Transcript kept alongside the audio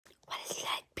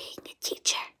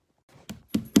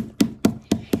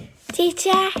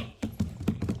teacher?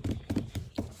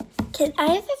 Can I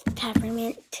have a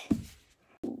peppermint?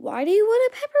 Why do you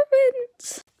want a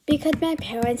peppermint? Because my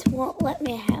parents won't let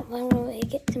me have one when we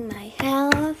get to my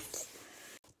house.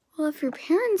 Well, if your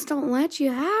parents don't let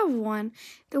you have one,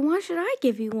 then why should I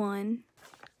give you one?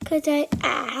 Because I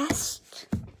asked.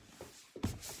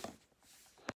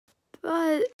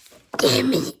 But... Give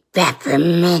me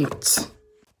peppermint.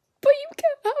 But you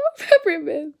can't have a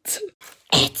peppermint.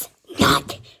 It's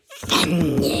not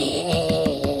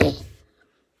funny.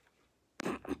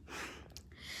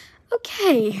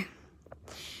 Okay.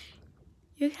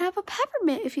 You can have a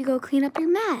peppermint if you go clean up your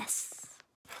mess.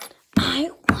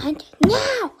 I want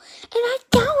now, and I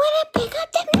don't want to pick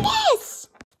up the mess.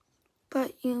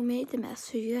 But you made the mess,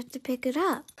 so you have to pick it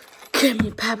up. Give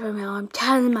me peppermint. I'm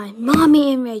telling my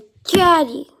mommy and my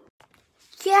daddy.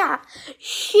 Yeah,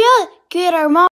 she'll get our mom.